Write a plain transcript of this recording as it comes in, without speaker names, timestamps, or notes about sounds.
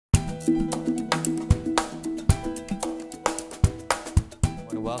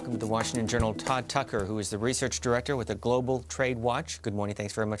Welcome to the Washington Journal, Todd Tucker, who is the research director with the Global Trade Watch. Good morning.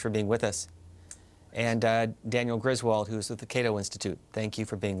 Thanks very much for being with us. And Daniel Griswold, who is with the Cato Institute. Thank you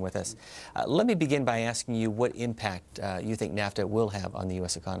for being with us. Let me begin by asking you what impact you think NAFTA will have on the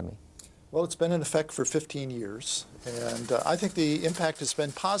U.S. economy. Well, it's been in effect for 15 years, and I think the impact has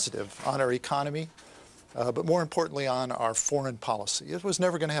been positive on our economy, but more importantly on our foreign policy. It was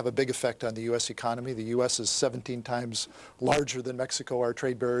never going to have a big effect on the U.S. economy. The U.S. is 17 times larger than Mexico. Our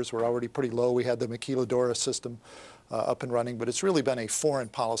trade barriers were already pretty low. We had the maquiladora system up and running, but it's really been a foreign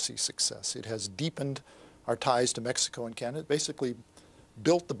policy success. It has deepened our ties to Mexico and Canada. It basically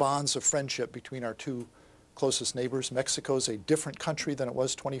built the bonds of friendship between our two closest neighbors. Mexico is a different country than it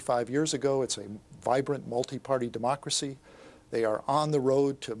was 25 years ago. It's a vibrant multi-party democracy. They are on the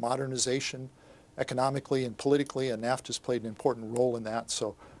road to modernization economically and politically, and NAFTA has played an important role in that.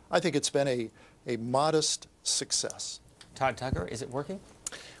 So I think it's been a modest success. Todd Tucker, is it working?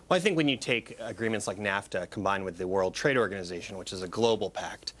 Well, I think when you take agreements like NAFTA combined with the World Trade Organization, which is a global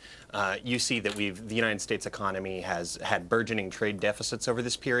pact, you see that the United States economy has had burgeoning trade deficits over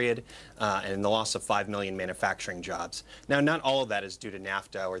this period and the loss of 5 million manufacturing jobs. Now, not all of that is due to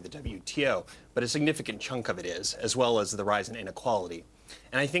NAFTA or the WTO, but a significant chunk of it is, as well as the rise in inequality.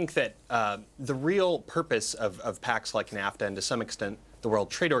 And I think that the real purpose of pacts like NAFTA, and to some extent the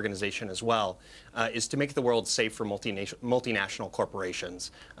World Trade Organization as well, is to make the world safe for multinational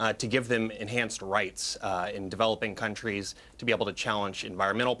corporations, to give them enhanced rights in developing countries to be able to challenge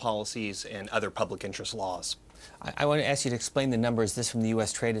environmental policies and other public interest laws. I want to ask you to explain the numbers. This from the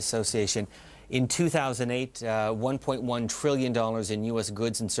U.S. Trade Association. In 2008, $1.1 trillion in U.S.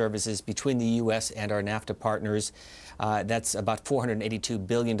 goods and services between the U.S. and our NAFTA partners. That's about $482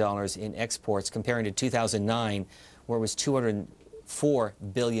 billion in exports, comparing to 2009, where it was $204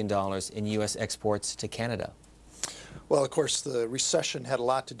 billion in U.S. exports to Canada. Well, of course, the recession had a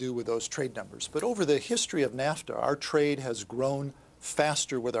lot to do with those trade numbers. But over the history of NAFTA, our trade has grown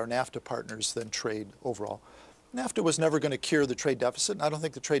faster with our NAFTA partners than trade overall. NAFTA was never going to cure the trade deficit, and I don't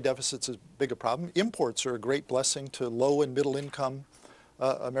think the trade deficit's as big a problem. Imports are a great blessing to low and middle income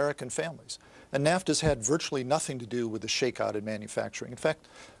American families. And NAFTA's had virtually nothing to do with the shakeout in manufacturing. In fact,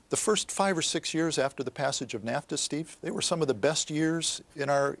 the first 5 or 6 years after the passage of NAFTA, Steve, they were some of the best years in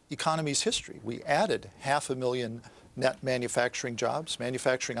our economy's history. We added 500,000 net manufacturing jobs.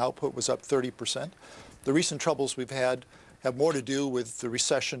 Manufacturing output was up 30%. The recent troubles we've had have more to do with the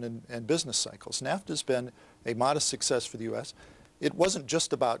recession and business cycles. NAFTA's been a modest success for the U.S. It wasn't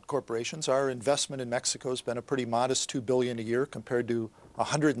just about corporations. Our investment in Mexico has been a pretty modest $2 billion a year compared to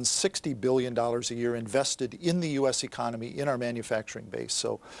 $160 billion a year invested in the U.S. economy, in our manufacturing base.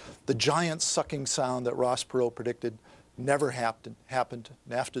 So the giant sucking sound that Ross Perot predicted never happened.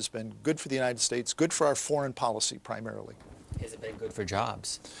 NAFTA's been good for the United States, good for our foreign policy primarily. Has it been good for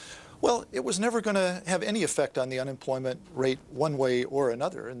jobs? Well, it was never going to have any effect on the unemployment rate one way or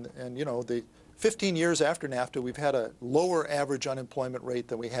another. And you know, the 15 years after NAFTA, we've had a lower average unemployment rate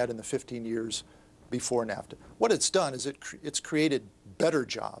than we had in the 15 years before NAFTA. What it's done is it's created better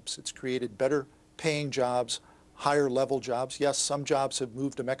jobs. It's created better paying jobs, higher level jobs. Yes, some jobs have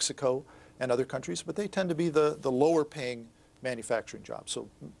moved to Mexico and other countries, but they tend to be the lower paying manufacturing jobs. So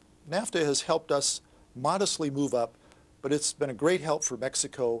NAFTA has helped us modestly move up, but it's been a great help for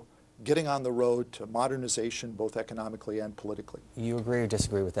Mexico getting on the road to modernization, both economically and politically. You agree or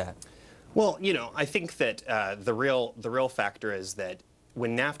disagree with that? Well, you know, I think that the real factor is that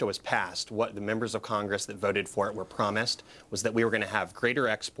when NAFTA was passed, what the members of Congress that voted for it were promised was that we were going to have greater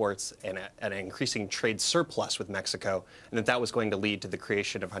exports and an increasing trade surplus with Mexico, and that was going to lead to the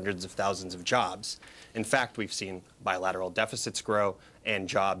creation of hundreds of thousands of jobs. In fact, we've seen bilateral deficits grow and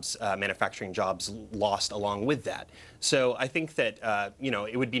jobs, manufacturing jobs lost along with that. So I think that you know,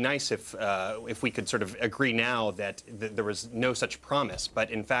 it would be nice if we could sort of agree now that there was no such promise.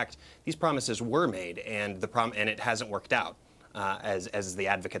 But in fact, these promises were made, and it hasn't worked out as the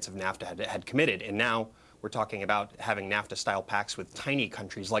advocates of NAFTA had committed. And now we're talking about having NAFTA-style pacts with tiny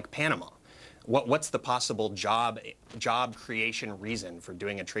countries like Panama. What's the possible job creation reason for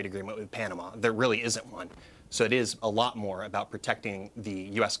doing a trade agreement with Panama? There really isn't one. So it is a lot more about protecting the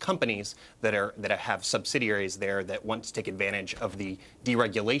U.S. companies that have subsidiaries there that want to take advantage of the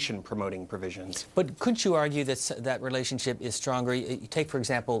deregulation promoting provisions. But couldn't you argue that that relationship is stronger? You take, for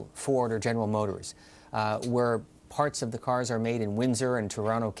example, Ford or General Motors, where parts of the cars are made in Windsor and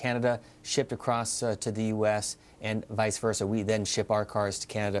Toronto, Canada, shipped across to the U.S., and vice versa. We then ship our cars to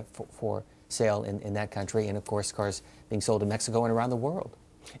Canada for sale in that country, and of course cars being sold in Mexico and around the world.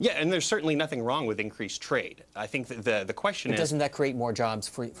 Yeah, and there's certainly nothing wrong with increased trade. I think that the question but is... doesn't that create more jobs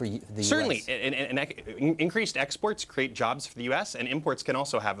for the Certainly, U.S.? and increased exports create jobs for the U.S., and imports can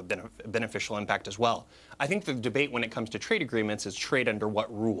also have a beneficial impact as well. I think the debate when it comes to trade agreements is trade under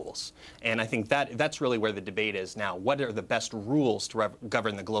what rules. And I think that's really where the debate is now. What are the best rules to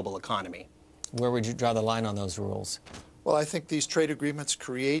govern the global economy? Where would you draw the line on those rules? Well, I think these trade agreements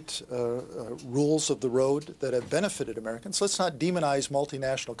create rules of the road that have benefited Americans. Let's not demonize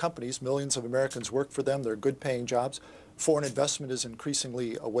multinational companies. Millions of Americans work for them. They're good-paying jobs. Foreign investment is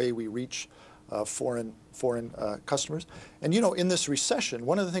increasingly a way we reach foreign customers. And you know, in this recession,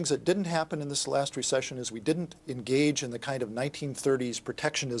 one of the things that didn't happen in this last recession is we didn't engage in the kind of 1930s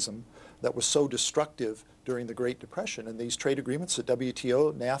protectionism that was so destructive during the Great Depression. And these trade agreements, the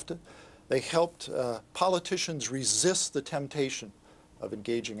WTO, NAFTA, they helped politicians resist the temptation of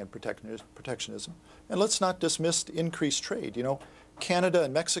engaging in protectionism. And let's not dismiss increased trade. You know, Canada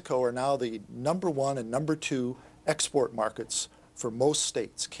and Mexico are now the #1 and #2 export markets for most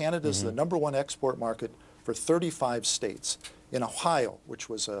states. Canada is the #1 export market for 35 states. In Ohio, which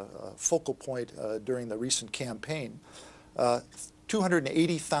was a focal point during the recent campaign,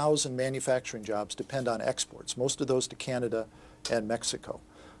 280,000 manufacturing jobs depend on exports, most of those to Canada and Mexico.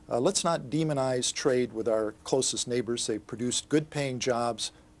 Let's not demonize trade with our closest neighbors. They've produced good-paying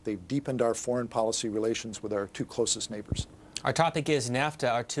jobs. They've deepened our foreign policy relations with our two closest neighbors. Our topic is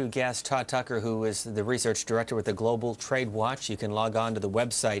NAFTA. Our two guests, Todd Tucker, who is the research director with the Global Trade Watch. You can log on to the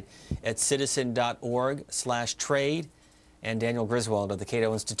website at citizen.org/trade. And Daniel Griswold of the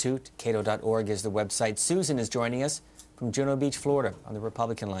Cato Institute. Cato.org is the website. Susan is joining us from Juno Beach, Florida, on the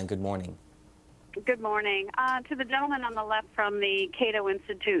Republican line. Good morning. Good morning. To the gentleman on the left from the Cato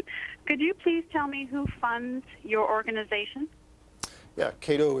Institute, could you please tell me who funds your organization? Yeah,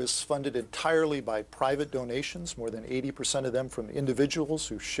 Cato is funded entirely by private donations, more than 80% of them from individuals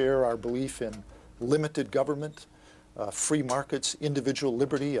who share our belief in limited government, free markets, individual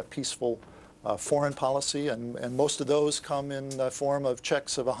liberty, a peaceful foreign policy, and most of those come in the form of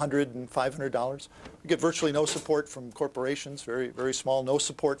checks of $100 and $500. We get virtually no support from corporations, very, very small, no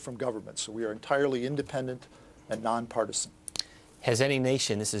support from government. So we are entirely independent and nonpartisan. Has any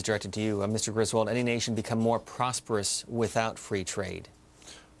nation, this is directed to you, Mr. Griswold, any nation become more prosperous without free trade?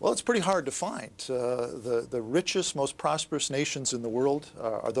 Well, it's pretty hard to find. The richest, most prosperous nations in the world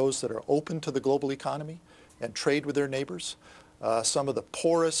are those that are open to the global economy and trade with their neighbors. Some of the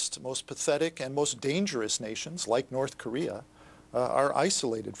poorest, most pathetic, and most dangerous nations, like North Korea, are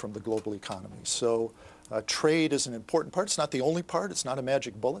isolated from the global economy. So trade is an important part. It's not the only part. It's not a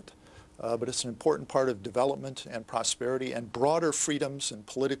magic bullet. But it's an important part of development and prosperity and broader freedoms in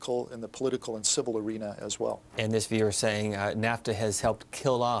the political and civil arena as well. And this viewer is saying NAFTA has helped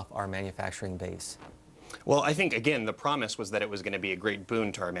kill off our manufacturing base. Well, I think, again, the promise was that it was going to be a great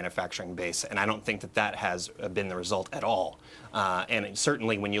boon to our manufacturing base, and I don't think that that has been the result at all. And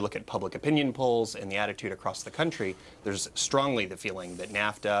certainly when you look at public opinion polls and the attitude across the country, there's strongly the feeling that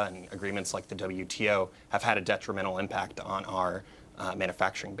NAFTA and agreements like the WTO have had a detrimental impact on our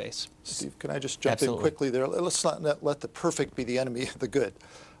manufacturing base. Steve, can I just jump in quickly there? Let's not let the perfect be the enemy of the good.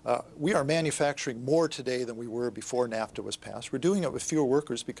 We are manufacturing more today than we were before NAFTA was passed. We're doing it with fewer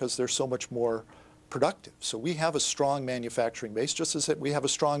workers because they're so much more productive. So we have a strong manufacturing base, just as we have a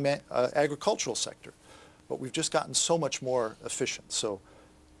strong agricultural sector. But we've just gotten so much more efficient. So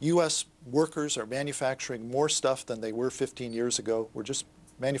U.S. workers are manufacturing more stuff than they were 15 years ago. We're just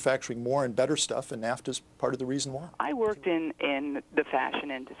manufacturing more and better stuff, and NAFTA is part of the reason why. I worked in the fashion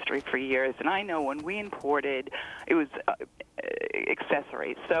industry for years, and I know when we imported, it was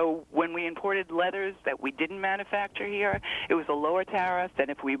accessories. So when we imported leathers that we didn't manufacture here, it was a lower tariff than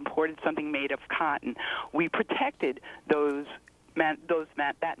if we imported something made of cotton. We protected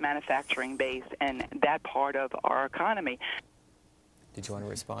that manufacturing base and that part of our economy. Did you want to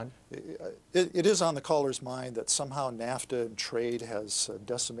respond? It is on the caller's mind that somehow NAFTA and trade has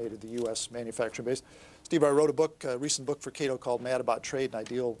decimated the U.S. manufacturing base. Steve, I wrote a recent book for Cato called Mad About Trade, and I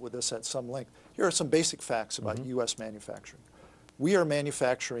deal with this at some length. Here are some basic facts about U.S. manufacturing. We are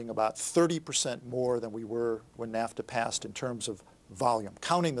manufacturing about 30% more than we were when NAFTA passed in terms of volume,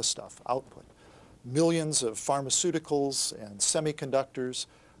 counting the stuff, output. Millions of pharmaceuticals and semiconductors,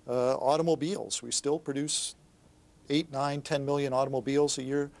 automobiles. We still produce 8, 9, 10 million automobiles a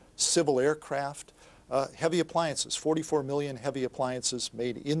year, civil aircraft, heavy appliances, 44 million heavy appliances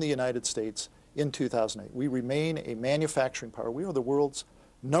made in the United States in 2008. We remain a manufacturing power. We are the world's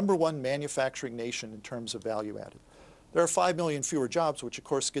 #1 manufacturing nation in terms of value added. There are 5 million fewer jobs, which of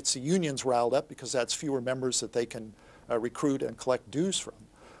course gets the unions riled up because that's fewer members that they can recruit and collect dues from.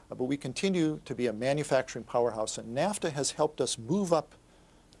 But we continue to be a manufacturing powerhouse, and NAFTA has helped us move up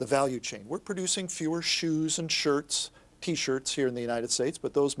the value chain. We're producing fewer shoes and shirts, T-shirts here in the United States,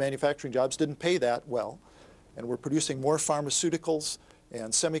 but those manufacturing jobs didn't pay that well. And we're producing more pharmaceuticals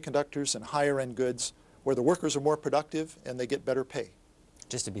and semiconductors and higher-end goods where the workers are more productive and they get better pay.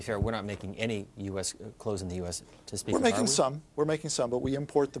 Just to be fair, we're not making any U.S. clothes in the U.S. to speak of, We're making are we? some. We're making some, but we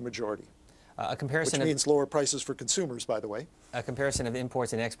import the majority. A comparison Which means lower prices for consumers, by the way. A comparison of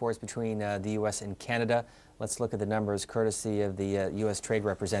imports and exports between the U.S. and Canada. Let's look at the numbers courtesy of the U.S. Trade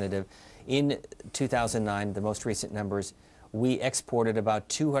Representative. In 2009, the most recent numbers, we exported about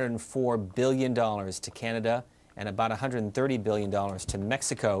 $204 billion to Canada and about $130 billion to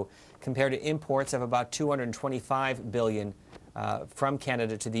Mexico, compared to imports of about $225 billion from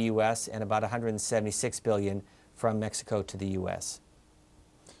Canada to the U.S. and about $176 billion from Mexico to the U.S.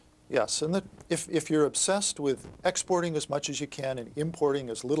 Yes, and if you're obsessed with exporting as much as you can and importing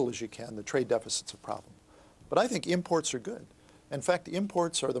as little as you can, the trade deficit's a problem. But I think imports are good. In fact,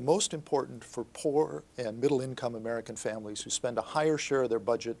 imports are the most important for poor and middle-income American families who spend a higher share of their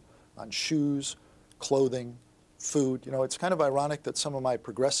budget on shoes, clothing, food. You know, it's kind of ironic that some of my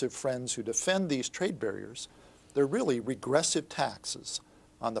progressive friends who defend these trade barriers, they're really regressive taxes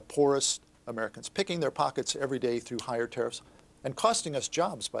on the poorest Americans, picking their pockets every day through higher tariffs. And costing us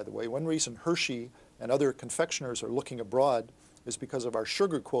jobs, by the way. One reason Hershey and other confectioners are looking abroad is because of our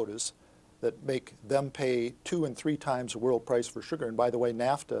sugar quotas that make them pay 2 and 3 times the world price for sugar. And by the way,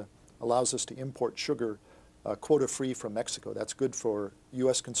 NAFTA allows us to import sugar quota-free from Mexico. That's good for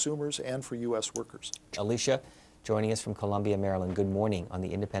U.S. consumers and for U.S. workers. Alicia, joining us from Columbia, Maryland. Good morning on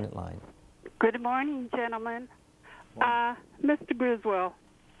the Independent Line. Good morning, gentlemen. Mr. Griswold,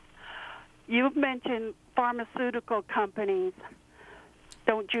 you've mentioned pharmaceutical companies.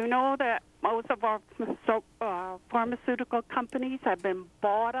 Don't you know that most of our pharmaceutical companies have been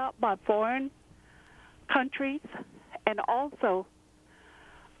bought up by foreign countries? And also,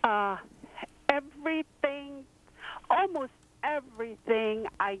 almost everything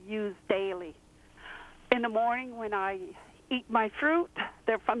I use daily. In the morning when I eat my fruit,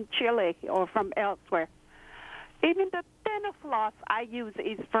 they're from Chile or from elsewhere. Even the dental floss I use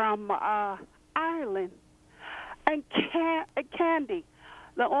is from Ireland. And candy.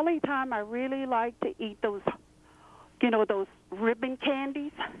 The only time I really like to eat those, those ribbon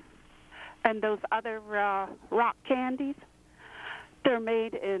candies and those other rock candies, they're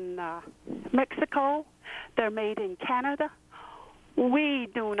made in Mexico. They're made in Canada. We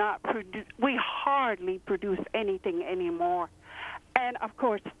hardly produce anything anymore. And, of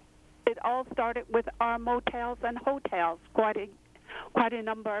course, it all started with our motels and hotels quite a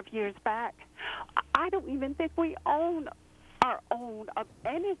number of years back. I don't even think we own our own of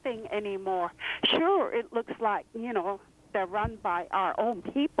anything anymore. Sure, it looks like, they're run by our own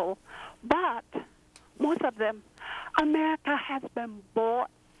people, but most of them, America has been bought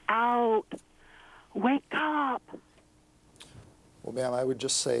out. Wake up. Well, ma'am, I would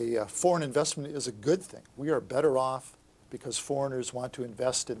just say foreign investment is a good thing. We are better off because foreigners want to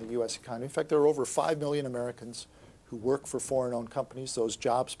invest in the U.S. economy. In fact, there are over 5 million Americans who work for foreign-owned companies. Those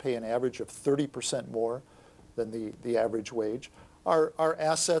jobs pay an average of 30% more than the average wage. Our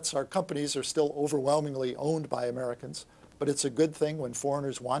assets, our companies are still overwhelmingly owned by Americans, but it's a good thing when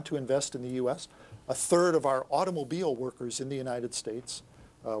foreigners want to invest in the U.S. A third of our automobile workers in the United States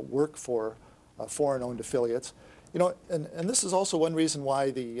work for foreign-owned affiliates. And this is also one reason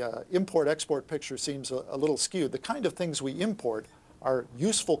why the import-export picture seems a little skewed. The kind of things we import are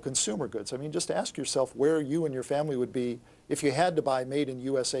useful consumer goods. I mean, just ask yourself where you and your family would be if you had to buy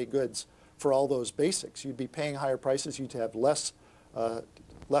made-in-USA goods for all those basics. You'd be paying higher prices. You'd have less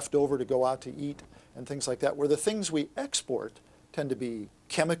left over to go out to eat and things like that, where the things we export tend to be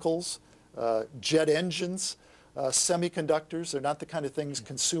chemicals, jet engines, semiconductors. They're not the kind of things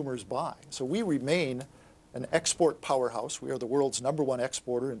consumers buy. So we remain an export powerhouse. We are the world's #1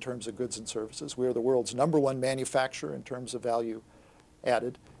 exporter in terms of goods and services. We are the world's #1 manufacturer in terms of value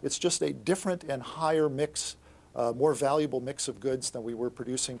added. It's just a different and higher mix, more valuable mix of goods than we were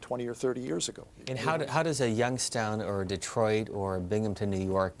producing 20 or 30 years ago. And how does a Youngstown or Detroit or Binghamton, New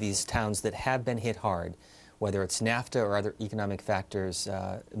York, these towns that have been hit hard, whether it's NAFTA or other economic factors,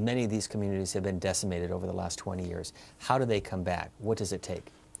 many of these communities have been decimated over the last 20 years. How do they come back? What does it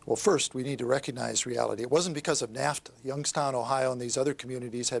take? Well, first, we need to recognize reality. It wasn't because of NAFTA. Youngstown, Ohio, and these other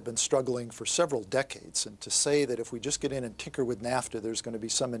communities had been struggling for several decades. And to say that if we just get in and tinker with NAFTA, there's going to be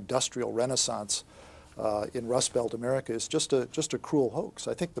some industrial renaissance in Rust Belt America is just a cruel hoax.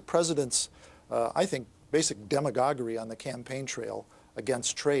 I think the president's, basic demagoguery on the campaign trail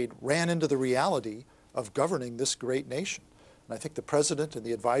against trade ran into the reality of governing this great nation. And I think the president and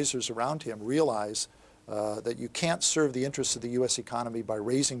the advisors around him realize that you can't serve the interests of the U.S. economy by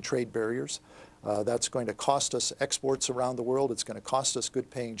raising trade barriers. That's going to cost us exports around the world. It's going to cost us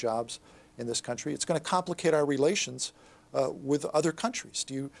good-paying jobs in this country. It's going to complicate our relations with other countries.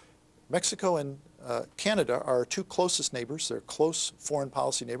 Mexico and Canada are our two closest neighbors. They're close foreign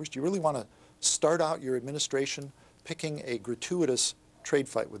policy neighbors. Do you really want to start out your administration picking a gratuitous trade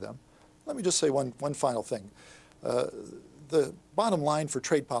fight with them? Let me just say one final thing. The bottom line for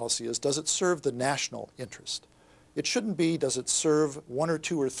trade policy is, does it serve the national interest? It shouldn't be, does it serve one or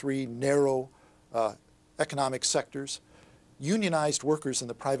two or three narrow economic sectors? Unionized workers in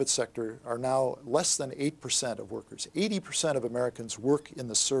the private sector are now less than 8% of workers. 80% of Americans work in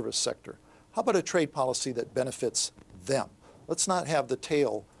the service sector. How about a trade policy that benefits them? Let's not have the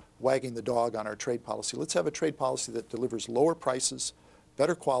tail wagging the dog on our trade policy. Let's have a trade policy that delivers lower prices,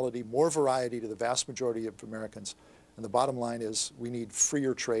 better quality, more variety to the vast majority of Americans. And the bottom line is, we need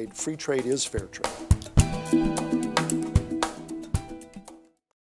freer trade. Free trade is fair trade.